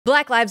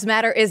Black Lives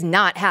Matter is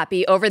not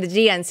happy over the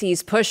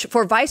DNC's push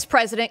for Vice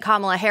President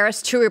Kamala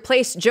Harris to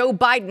replace Joe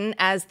Biden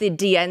as the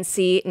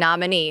DNC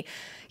nominee.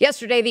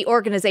 Yesterday, the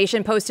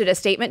organization posted a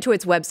statement to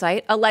its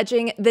website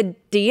alleging the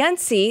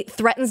DNC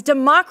threatens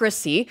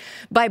democracy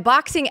by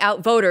boxing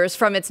out voters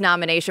from its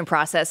nomination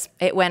process.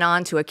 It went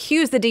on to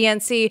accuse the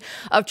DNC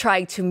of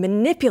trying to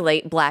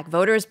manipulate black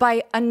voters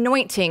by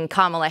anointing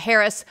Kamala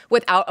Harris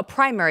without a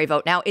primary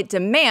vote. Now, it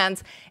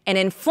demands an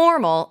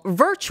informal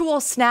virtual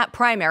snap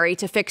primary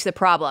to fix the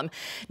problem.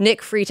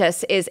 Nick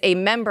Freitas is a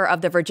member of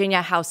the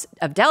Virginia House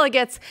of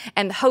Delegates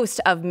and the host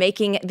of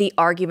Making the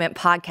Argument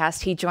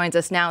podcast. He joins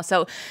us now.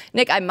 So,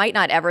 Nick, I might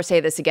not ever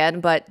say this again,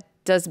 but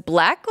does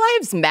Black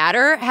Lives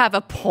Matter have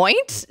a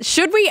point?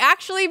 Should we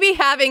actually be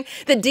having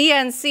the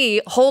DNC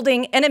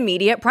holding an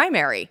immediate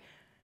primary?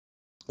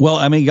 Well,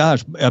 I mean,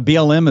 gosh,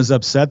 BLM is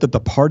upset that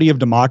the party of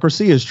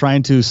democracy is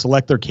trying to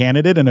select their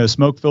candidate in a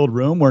smoke-filled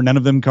room where none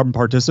of them can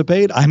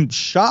participate. I'm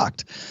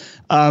shocked.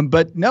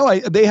 But no,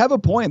 they have a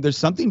point. There's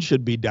something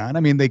should be done. I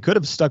mean, they could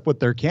have stuck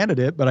with their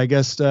candidate, but I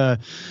guess,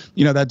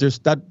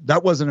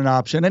 that wasn't an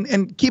option.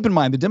 And keep in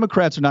mind, the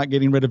Democrats are not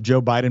getting rid of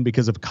Joe Biden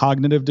because of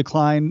cognitive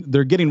decline.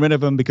 They're getting rid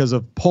of him because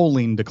of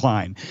polling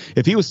decline.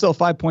 If he was still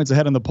 5 points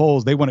ahead in the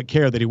polls, they wouldn't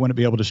care that he wouldn't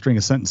be able to string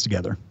a sentence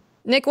together.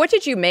 Nick, what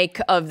did you make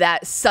of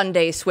that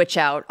Sunday switch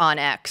out on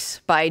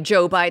X by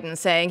Joe Biden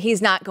saying he's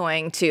not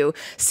going to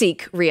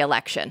seek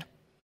re-election?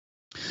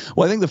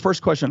 Well, I think the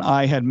first question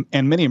I had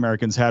and many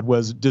Americans had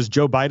was, does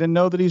Joe Biden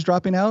know that he's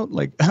dropping out?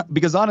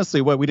 Because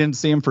honestly, we didn't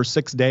see him for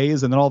 6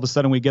 days. And then all of a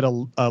sudden we get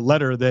a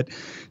letter that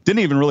didn't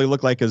even really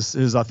look like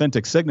his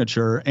authentic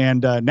signature.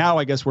 And now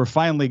I guess we're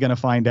finally going to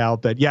find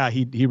out that, yeah,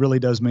 he really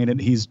does mean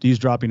it. He's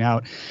dropping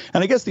out.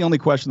 And I guess the only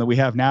question that we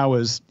have now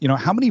is,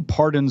 how many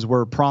pardons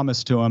were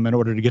promised to him in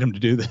order to get him to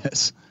do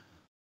this?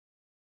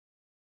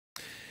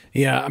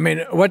 Yeah, I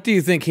mean, what do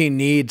you think he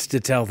needs to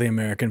tell the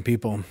American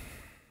people?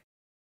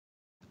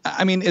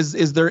 I mean,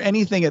 is there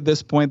anything at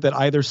this point that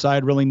either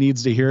side really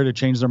needs to hear to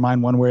change their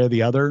mind one way or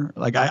the other?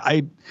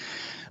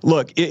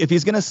 Look, if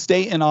he's going to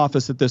stay in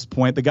office at this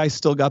point, the guy's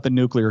still got the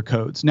nuclear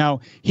codes.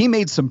 Now, he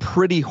made some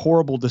pretty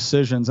horrible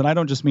decisions, and I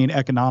don't just mean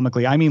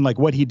economically. I mean, like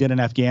what he did in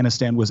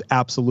Afghanistan was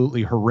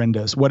absolutely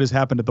horrendous. What has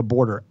happened at the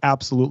border,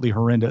 absolutely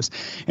horrendous.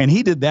 And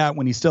he did that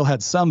when he still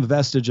had some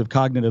vestige of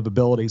cognitive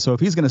ability. So if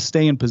he's going to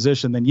stay in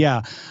position, then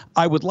yeah,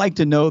 I would like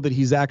to know that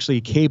he's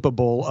actually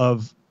capable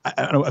of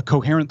a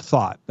coherent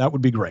thought. That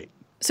would be great.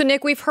 So,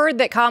 Nick, we've heard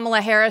that Kamala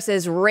Harris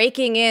is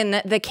raking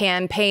in the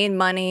campaign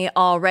money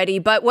already.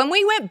 But when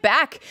we went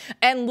back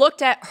and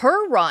looked at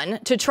her run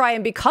to try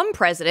and become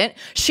president,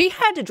 she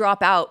had to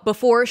drop out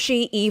before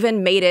she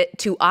even made it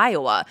to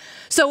Iowa.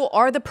 So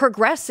are the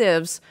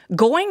progressives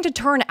going to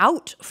turn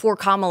out for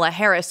Kamala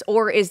Harris?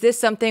 Or is this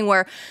something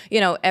where,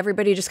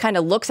 everybody just kind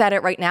of looks at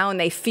it right now and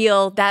they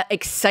feel that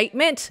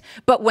excitement,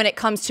 but when it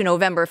comes to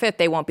November 5th,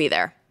 they won't be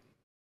there?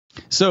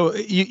 So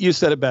you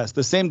said it best.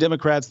 The same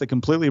Democrats that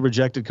completely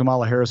rejected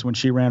Kamala Harris when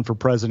she ran for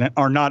president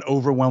are not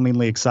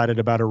overwhelmingly excited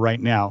about her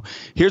right now.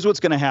 Here's what's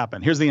going to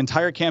happen. Here's the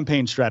entire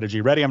campaign strategy.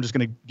 Ready? I'm just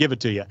going to give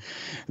it to you.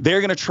 They're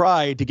going to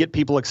try to get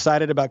people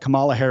excited about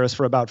Kamala Harris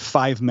for about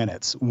 5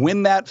 minutes.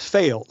 When that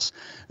fails,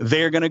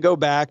 they're going to go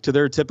back to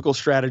their typical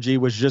strategy,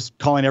 which is just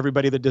calling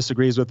everybody that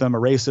disagrees with them a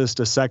racist,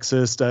 a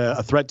sexist,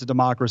 a threat to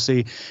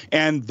democracy.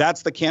 And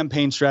that's the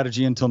campaign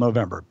strategy until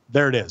November.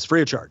 There it is,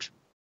 free of charge.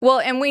 Well,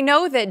 and we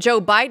know that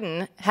Joe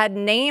Biden had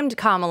named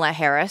Kamala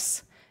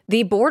Harris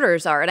the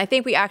borders czar. And I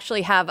think we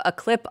actually have a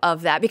clip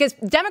of that because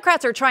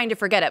Democrats are trying to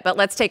forget it. But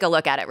let's take a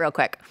look at it real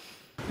quick.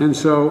 And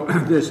so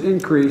this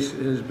increase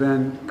has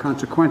been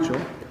consequential.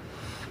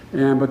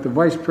 But the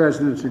vice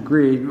president's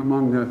agreed,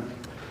 among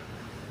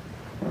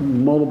the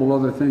multiple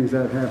other things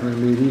that have in the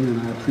meeting,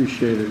 and I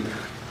appreciate it,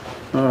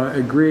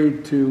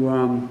 agreed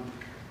to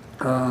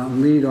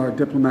lead our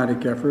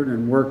diplomatic effort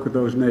and work with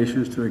those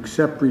nations to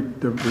accept the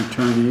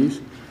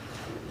returnees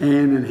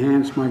and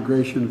enhance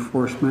migration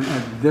enforcement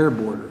at their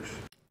borders.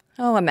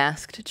 Oh, a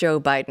masked Joe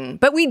Biden.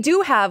 But we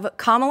do have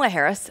Kamala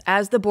Harris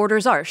as the border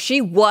czar. She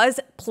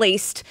was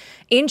placed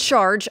in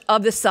charge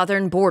of the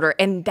southern border.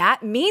 And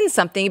that means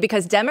something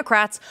because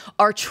Democrats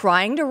are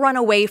trying to run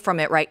away from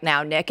it right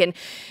now, Nick. And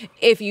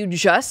if you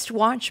just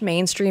watch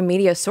mainstream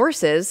media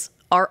sources,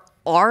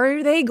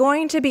 are they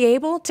going to be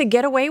able to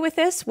get away with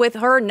this, with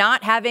her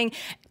not having,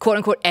 quote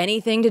unquote,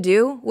 anything to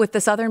do with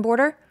the southern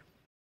border?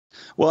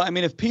 Well, I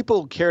mean, if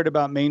people cared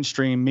about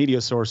mainstream media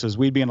sources,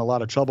 we'd be in a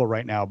lot of trouble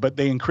right now. But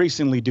they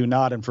increasingly do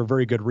not, and for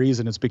very good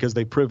reason. It's because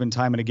they've proven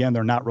time and again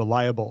they're not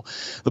reliable.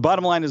 The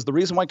bottom line is the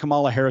reason why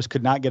Kamala Harris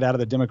could not get out of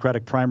the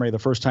Democratic primary the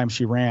first time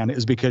she ran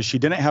is because she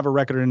didn't have a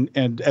record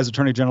as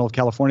Attorney General of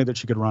California that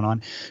she could run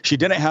on. She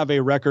didn't have a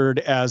record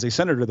as a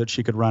senator that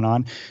she could run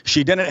on.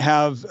 She didn't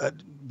have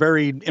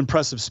very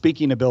impressive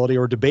speaking ability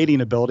or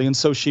debating ability, and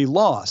so she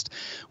lost.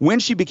 When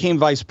she became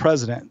vice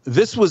president,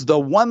 this was the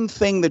one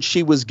thing that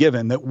she was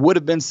given that would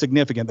have been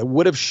significant, that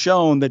would have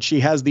shown that she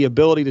has the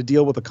ability to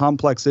deal with a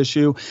complex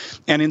issue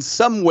and in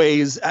some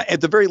ways,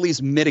 at the very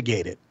least,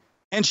 mitigate it.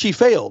 And she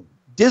failed.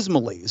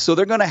 dismally. So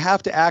they're going to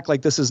have to act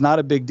like this is not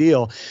a big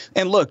deal.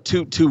 And look,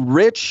 to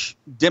rich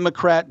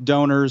Democrat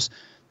donors,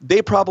 they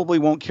probably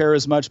won't care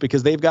as much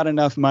because they've got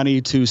enough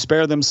money to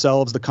spare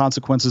themselves the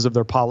consequences of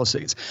their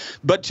policies.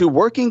 But to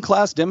working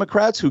class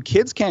Democrats whose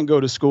kids can't go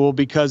to school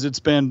because it's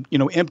been,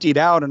 emptied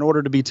out in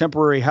order to be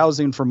temporary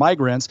housing for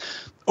migrants,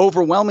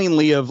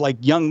 overwhelmingly of like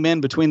young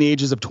men between the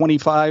ages of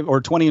 25 or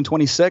 20 and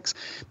 26,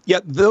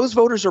 yet those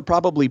voters are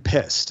probably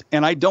pissed.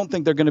 And I don't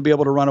think they're going to be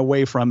able to run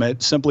away from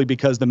it simply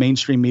because the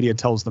mainstream media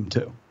tells them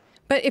to.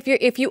 But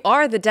if you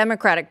are the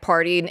Democratic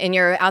Party and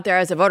you're out there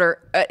as a voter,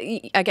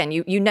 again,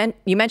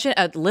 you mentioned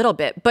a little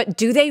bit, but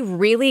do they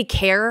really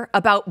care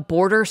about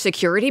border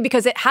security?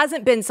 Because it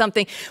hasn't been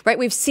something, right?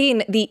 We've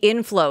seen the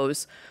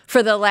inflows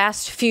for the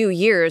last few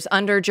years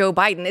under Joe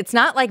Biden. It's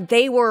not like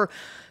they were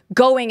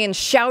going and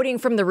shouting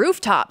from the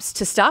rooftops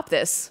to stop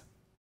this.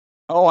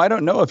 Oh, I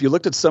don't know. If you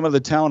looked at some of the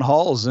town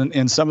halls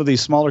in some of these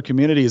smaller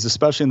communities,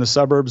 especially in the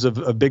suburbs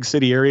of big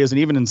city areas and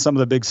even in some of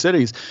the big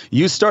cities,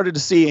 you started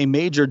to see a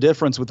major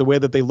difference with the way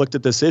that they looked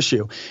at this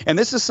issue. And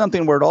this is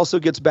something where it also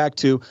gets back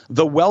to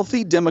the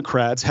wealthy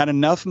Democrats had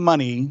enough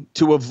money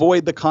to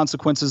avoid the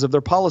consequences of their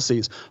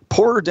policies.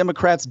 Poorer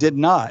Democrats did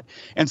not.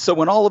 And so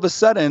when all of a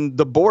sudden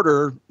the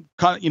border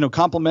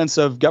compliments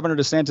of Governor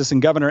DeSantis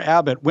and Governor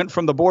Abbott went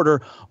from the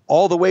border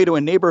all the way to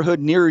a neighborhood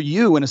near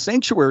you in a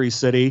sanctuary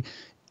city,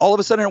 all of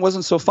a sudden it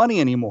wasn't so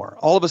funny anymore.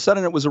 All of a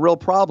sudden it was a real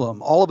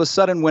problem. All of a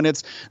sudden when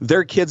it's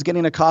their kids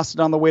getting accosted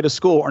on the way to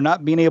school or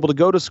not being able to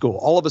go to school.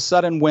 All of a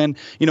sudden when,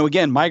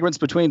 again, males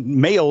between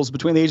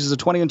the ages of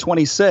 20 and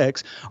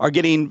 26 are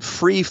getting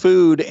free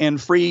food and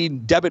free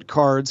debit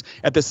cards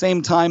at the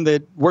same time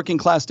that working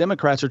class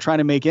Democrats are trying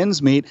to make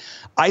ends meet.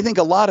 I think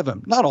a lot of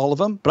them, not all of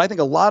them, but I think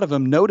a lot of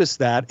them notice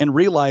that and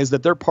realize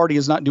that their party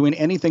is not doing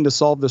anything to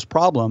solve this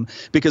problem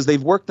because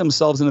they've worked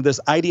themselves into this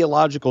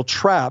ideological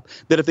trap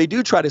that if they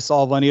do try to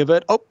solve any of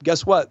it,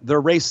 guess what?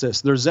 They're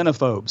racist. They're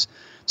xenophobes.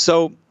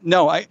 So,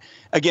 no,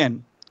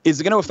 is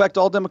it going to affect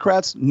all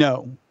Democrats?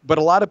 No. But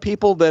a lot of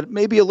people that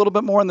maybe a little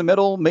bit more in the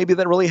middle, maybe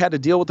that really had to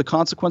deal with the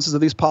consequences of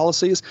these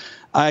policies,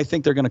 I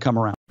think they're going to come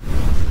around.